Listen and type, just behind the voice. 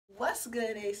What's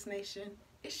good, Ace Nation?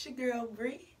 It's your girl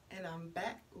Bree, and I'm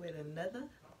back with another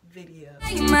video.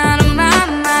 I'm out of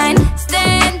my mind,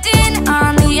 standing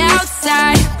on the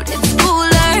outside, but it's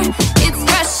cooler, it's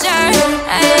fresher,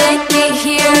 I like it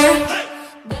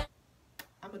here.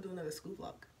 I'm gonna do another school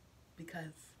vlog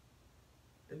because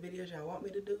the videos y'all want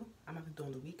me to do, I'm gonna do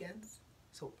on the weekends.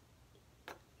 So,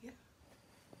 yeah.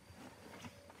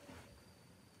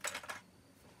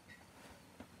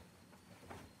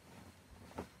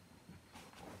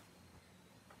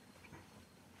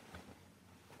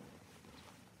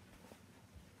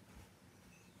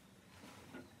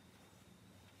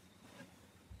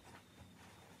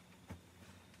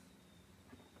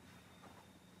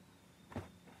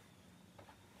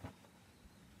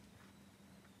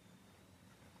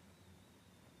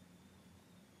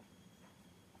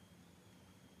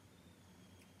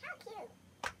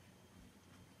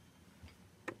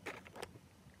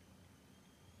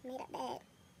 Made up bed.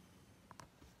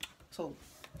 So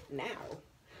now,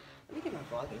 let me get my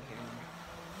vlogging camera.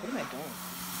 What am I doing?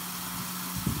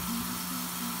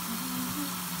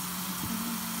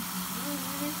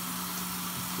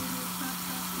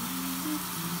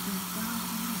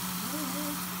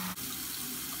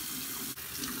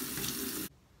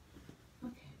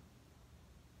 Okay.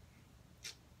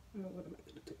 What am I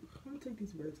gonna do? I'm gonna take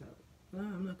these birds out. No,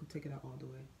 I'm not gonna take it out all the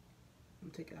way. I'm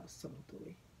gonna take it out some of the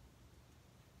way.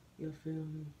 You feel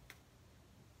me?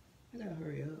 I gotta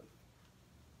hurry up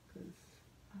because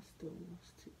I still want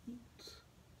to eat. So,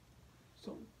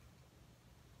 so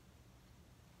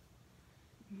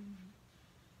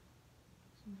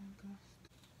I got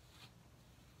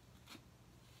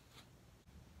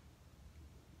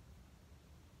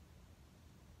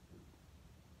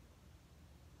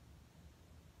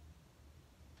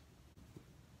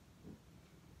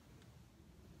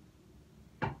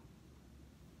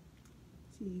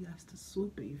see, you got to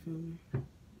swoop it, you feel me?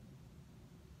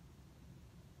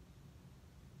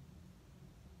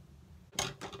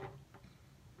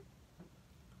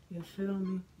 You feel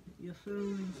me? You feel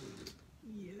me?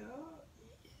 Yeah.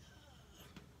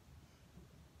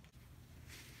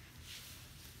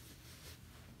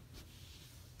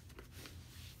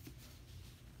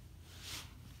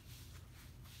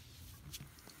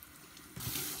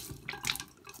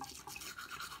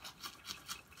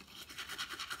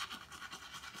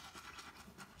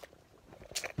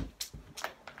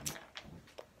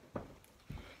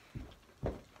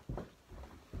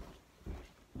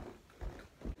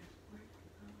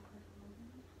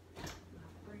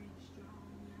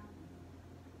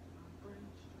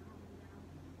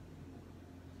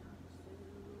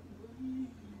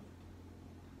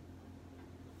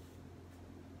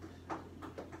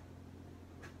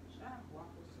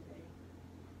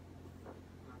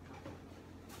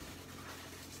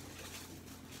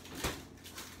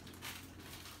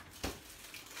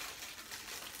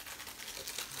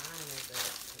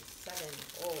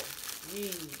 Oh,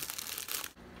 geez.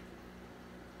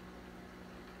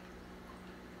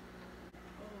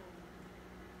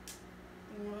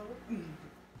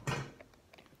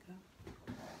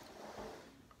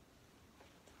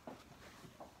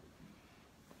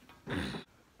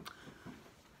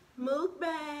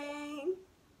 Mukbang.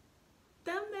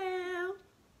 Thumbnail.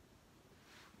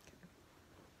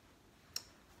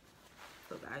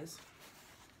 So guys,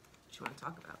 what you want to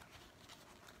talk about?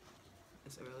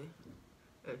 It's early.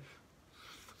 It's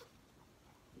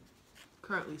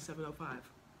currently 7:05.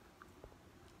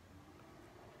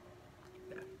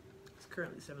 Yeah, it's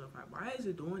currently 7:05. Why is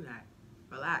it doing that?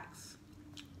 Relax.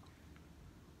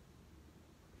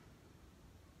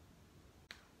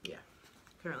 Yeah,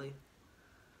 currently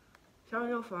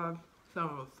 7:05,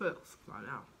 7:06 right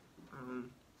now.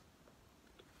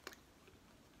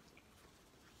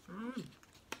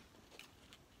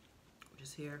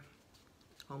 Just here,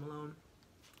 home alone,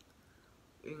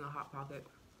 eating a Hot Pocket.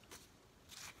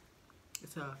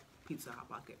 It's a pizza Hot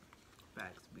Pocket.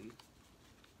 Facts, B.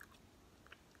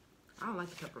 I don't like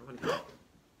the pepperoni.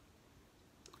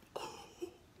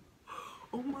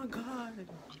 Oh my god.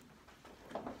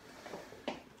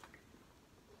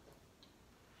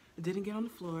 It didn't get on the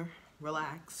floor.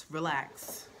 Relax,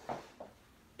 relax.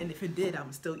 And if it did, I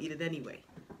would still eat it anyway.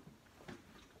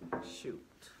 Shoot.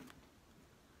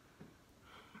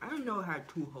 I didn't know it had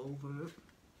 2 holes in it.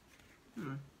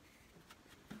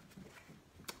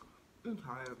 I'm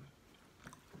tired.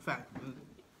 Fat food.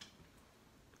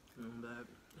 But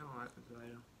I don't like this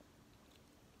item.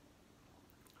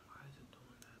 Why is it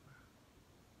doing that,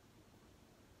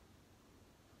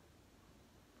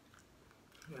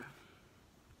 bro? Yeah.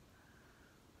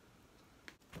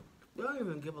 They don't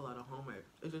even give a lot of homemade.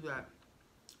 It's just that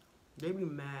they be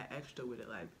mad extra with it.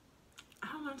 Like,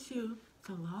 I want you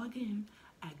to log in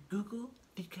at Google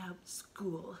Decap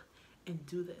School and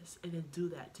do this and then do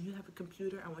that. Do you have a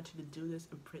computer? I want you to do this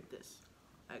and print this.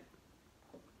 Like,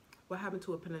 what happened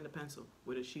to a pen and a pencil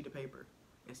with a sheet of paper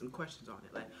and some questions on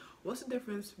it? Like, what's the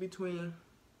difference between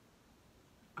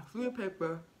a sheet of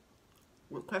paper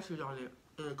with questions on it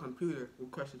and a computer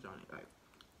with questions on it? Like,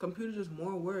 computer's just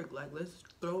more work. Like, let's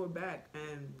throw it back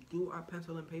and do our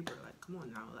pencil and paper. Like, come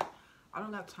on now. Like, I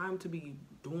don't got time to be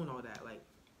doing all that. Like,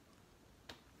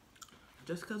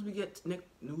 just because we get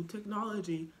new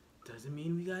technology doesn't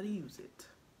mean we gotta use it.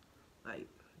 Like,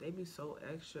 they be so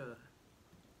extra.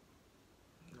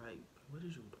 Like, what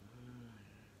is you doing?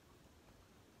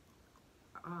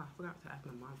 I forgot to ask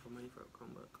my mom for money for a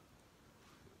Chromebook.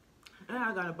 And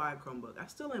I gotta buy a Chromebook. I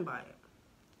still ain't buy it.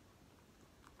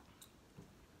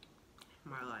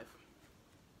 My life.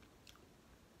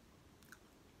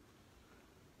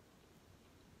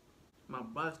 My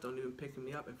bus don't even pick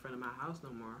me up in front of my house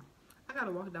no more. I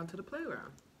gotta walk down to the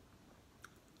playground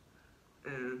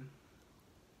and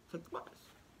take the bus.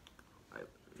 Like,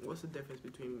 what's the difference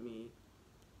between me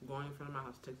going in front of my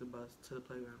house, take the bus to the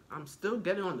playground? I'm still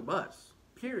getting on the bus,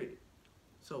 period.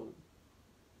 So,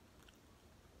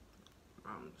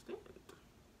 I understand.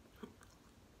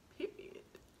 Period.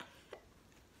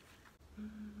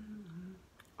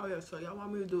 Oh yeah, so y'all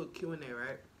want me to do a Q&A,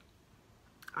 right?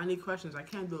 I need questions. I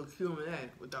can't do a Q&A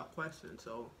without questions,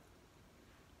 so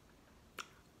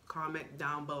comment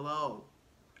down below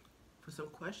for some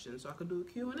questions so I can do a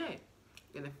Q&A.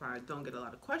 And if I don't get a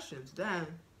lot of questions, then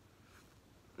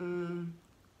then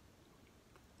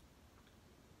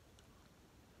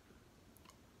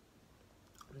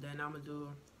I'm gonna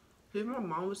do, if my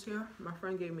mom was here, my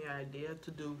friend gave me an idea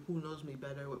to do Who Knows Me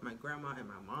Better with my grandma and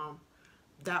my mom.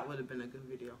 That would have been a good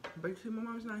video. But you see, my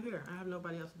mom's not here. I have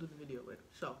nobody else to do the video with.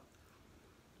 So,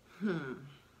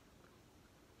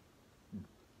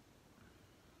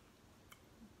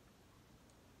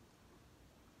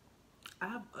 I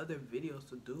have other videos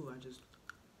to do. I just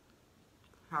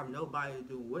have nobody to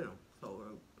do with them. So,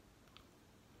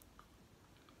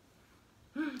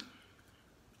 I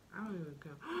don't even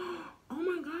care. Oh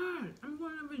my God, I'm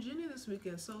going to Virginia this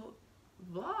weekend. So,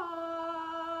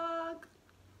 vlog.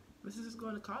 Mrs. is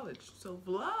going to college. So,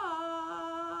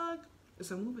 vlog.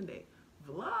 It's a moving day.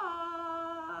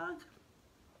 Vlog.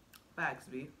 Facts,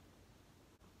 B.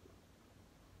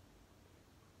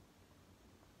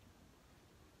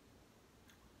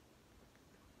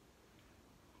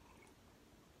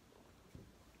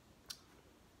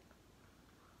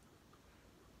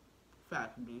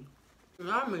 Facts, B.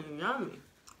 Yummy, yummy.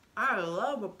 I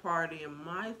love a party in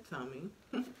my tummy.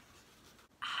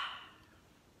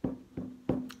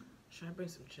 Should I bring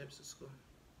some chips to school?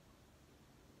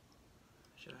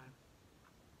 Should I?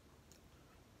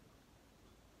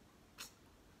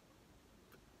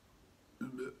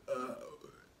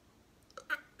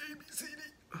 ABCD.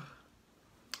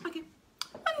 Okay.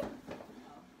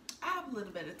 I have a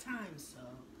little bit of time, so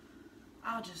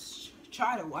I'll just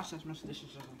try to wash as much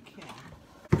dishes as I can.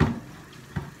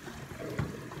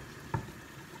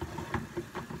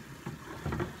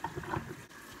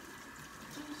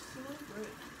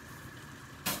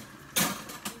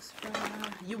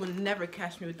 You will never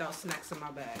catch me without snacks in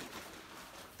my bag.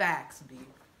 Facts, B.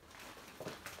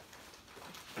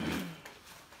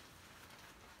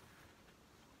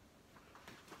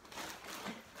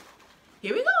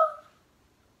 Here we go.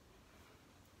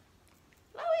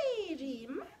 Luigi,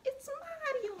 it's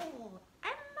Mario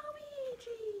and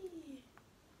Luigi.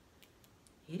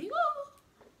 Here we go.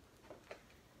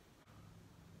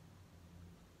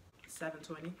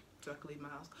 7:20, so I can leave my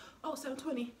house. Oh,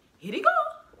 7:20. Here we go.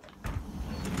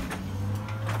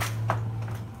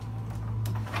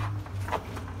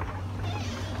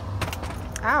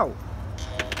 Ow.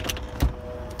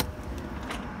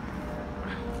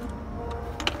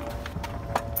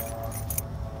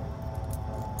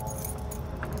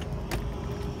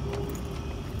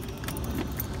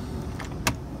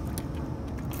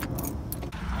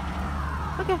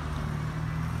 Okay.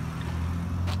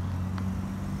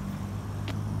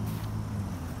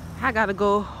 I gotta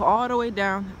go all the way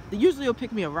down. Usually it'll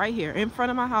pick me up right here in front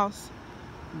of my house,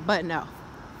 but no.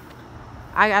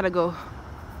 I gotta go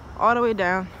all the way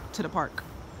down to the park.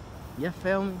 You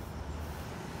feel me?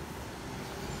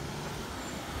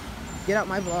 Get out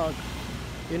my vlog.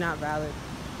 You're not valid.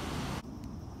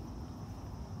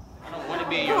 I don't want to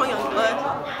be in Come your on, young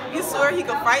blood. You swear he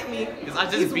could fight me? Because I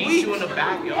just beat you in the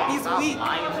back, yo. He's Stop weak.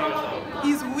 lying to yourself.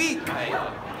 He's weak. Right.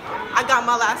 I got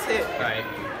my last hit. Right.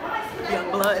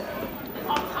 Young blood.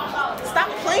 Stop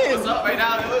playing. What's up right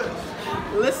now, dude?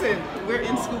 Listen, we're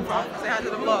in school, bro. Say hi to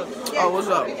the vlog. Oh, what's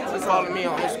up? Just follow me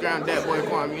on Instagram, that boy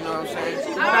Kwame, you know what I'm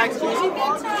saying? What? You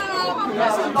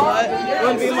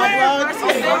wanna be in my vlog?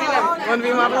 Wanna be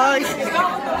in my vlog?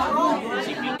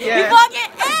 Yeah.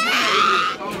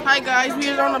 Hi guys, we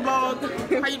is on the vlog.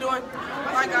 How you doing?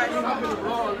 Hi guys.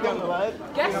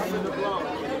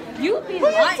 You be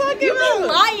lying. You be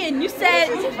lying. You said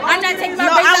I'm not taking my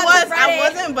No, braids out I till Friday.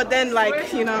 wasn't, but then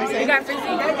like, you know what I'm saying? You got frizzy?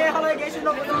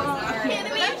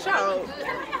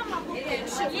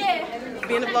 Yeah.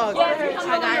 Be in the vlog.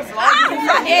 Hi guys.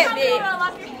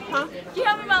 Huh? Can you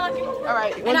help me my lucky?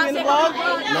 Alright, you wanna be in the vlog?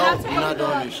 No, you're not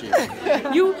doing this shit.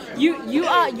 You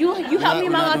help me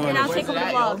in my locker and I'll take over the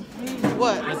vlog.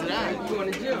 What?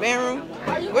 Band room?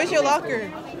 Where's your locker?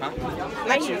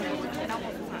 Not you.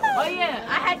 Oh yeah,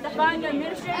 I had to find the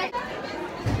administrator.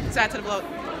 Side to the vlog.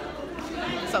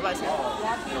 What's up, guys?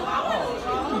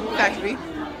 Facts, B.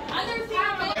 I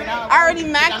already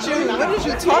macked you. What are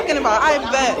you talking about? I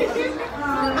bet.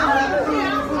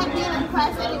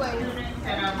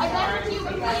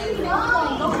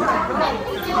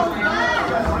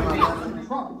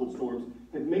 Tropical storms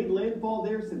have made landfall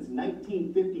there since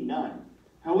 1959.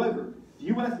 However, the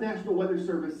U.S. National Weather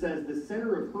Service says the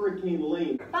center of Hurricane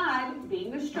Lane, 5 being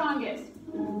the strongest.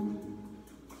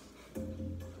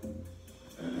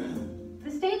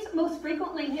 The state's most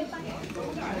frequently hit by...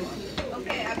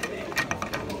 Okay, after that.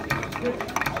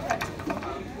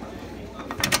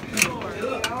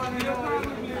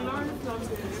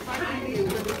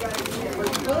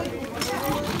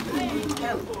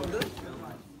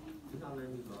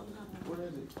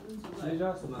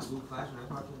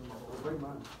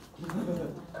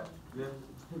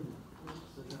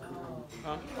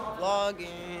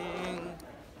 Vlogging.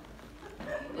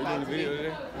 We're doing the video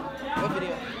today? What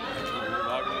video?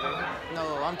 Vlogging today? No,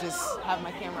 I'm just having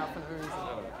my camera out for no reason.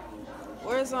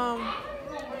 Where's I'm not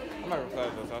gonna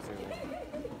class though, so I'll say that.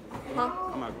 Huh?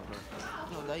 I'm not gonna class.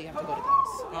 No, you have to go to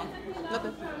class. Huh?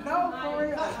 Nothing. No, for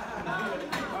real.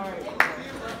 Alright.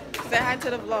 Say hi to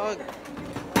the vlog.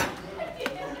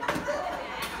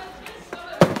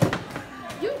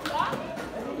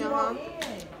 Uh-huh.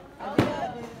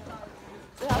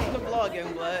 Say hi to the vlog,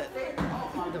 young blood. The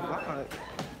vlog.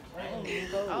 Oh, you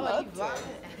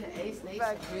vlogging?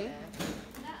 Factory.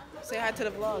 Say hi to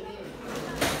the vlog.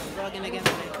 Vlogging again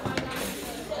today.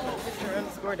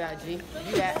 Mr. _.g. You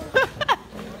that?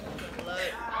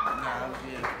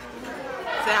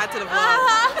 Say hi to the vlog.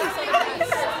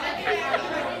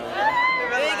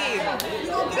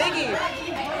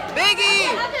 Biggie!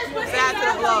 Say hi to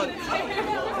the vlog.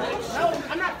 No,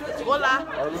 I'm not. Hola.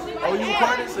 Oh, you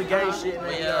recording some gay shit,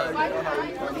 man. Yeah.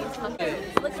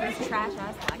 Look at this trash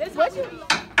ass.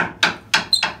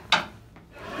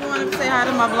 You want to say hi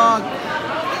to my vlog?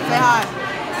 Say hi.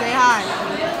 Say hi.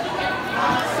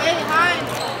 Say hi.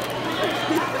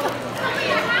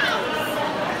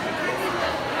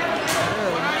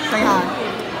 Say hi.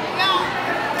 Now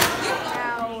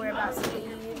we're about to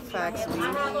leave. Facts me.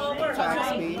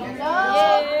 Facts me.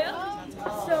 Yeah.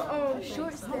 So,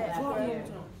 short step.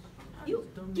 You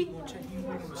get.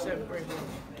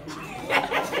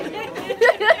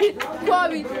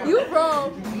 Bobby, you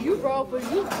wrong, but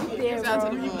you there, Shout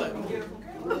out to bro. the vlog.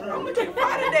 I'm gonna take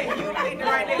part of that. You ain't the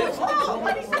right name. Oh,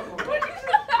 what he said?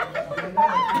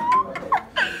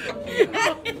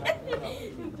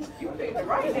 You ain't the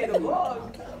right name to vlog.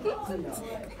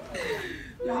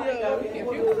 Yo, if you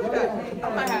do that, I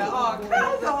might have all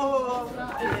kinds of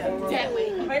that way.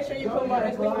 Make sure you put my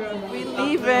Instagram. We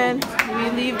leaving.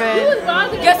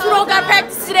 Guess who don't got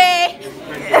practice today?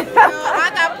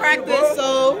 I got practice,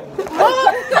 so.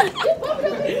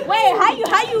 Wait, how you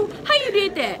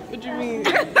did that? What you mean?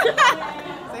 Say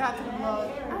hi to the vlog.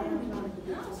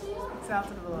 Say hi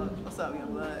to the vlog. What's up,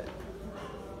 young blood?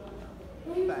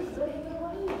 Thanks.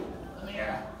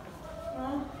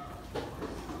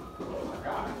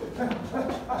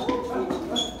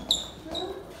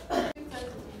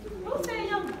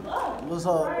 What's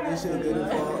up? This shit good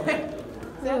as fuck.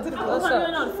 What's up? I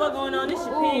don't know what the fuck going on. This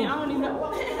shit pain. I don't even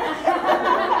know.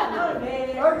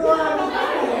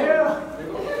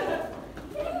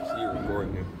 She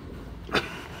recording it.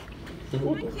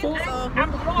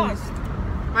 I'm lost.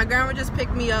 My grandma just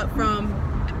picked me up from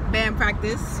band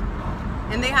practice.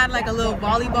 And they had like a little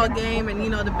volleyball game, and you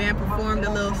know the band performed a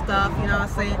little stuff, you know what I'm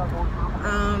saying?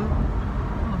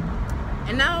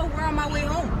 And now we're on my way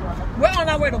home. We're on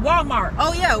our way to Walmart.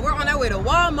 Oh yeah, we're on our way to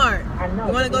Walmart.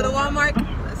 You wanna go to Walmart?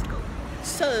 Let's go.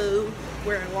 So,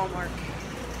 we're in Walmart.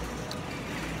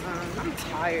 I'm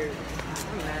tired.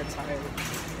 I'm mad tired.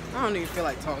 I don't even feel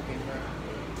like talking,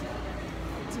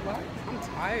 bro. I'm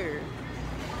tired.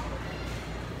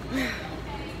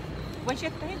 What's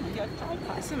your thing? Your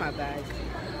tripod? It's in my bag.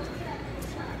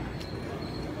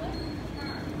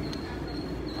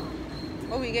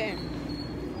 What we getting?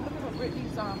 Look at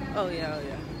Brittany's Oh yeah, oh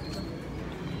yeah.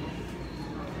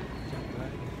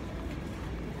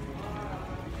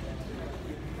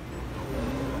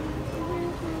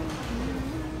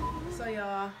 So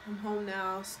y'all, I'm home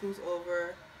now. School's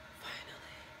over.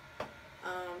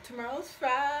 Finally. Tomorrow's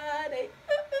Friday.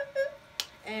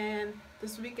 And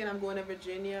this weekend I'm going to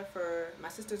Virginia for my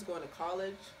sister's going to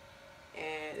college.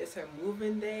 And it's her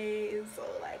moving day. So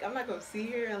like I'm not gonna see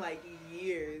her in like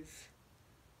years.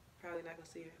 Probably not gonna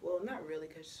see her. Well, not really,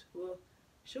 cause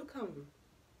she'll come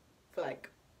for like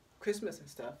Christmas and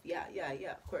stuff. Yeah,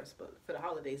 of course, but for the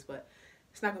holidays. But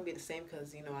it's not gonna be the same,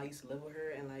 cause you know I used to live with her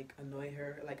and like annoy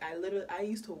her. Like I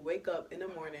used to wake up in the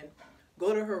morning,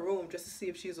 go to her room just to see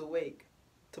if she's awake,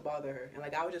 to bother her, and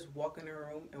like I would just walk in her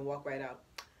room and walk right out.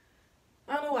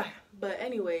 I don't know why, but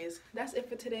anyways, that's it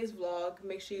for today's vlog.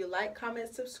 Make sure you like,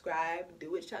 comment, subscribe,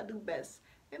 do what y'all do best,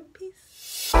 and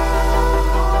peace.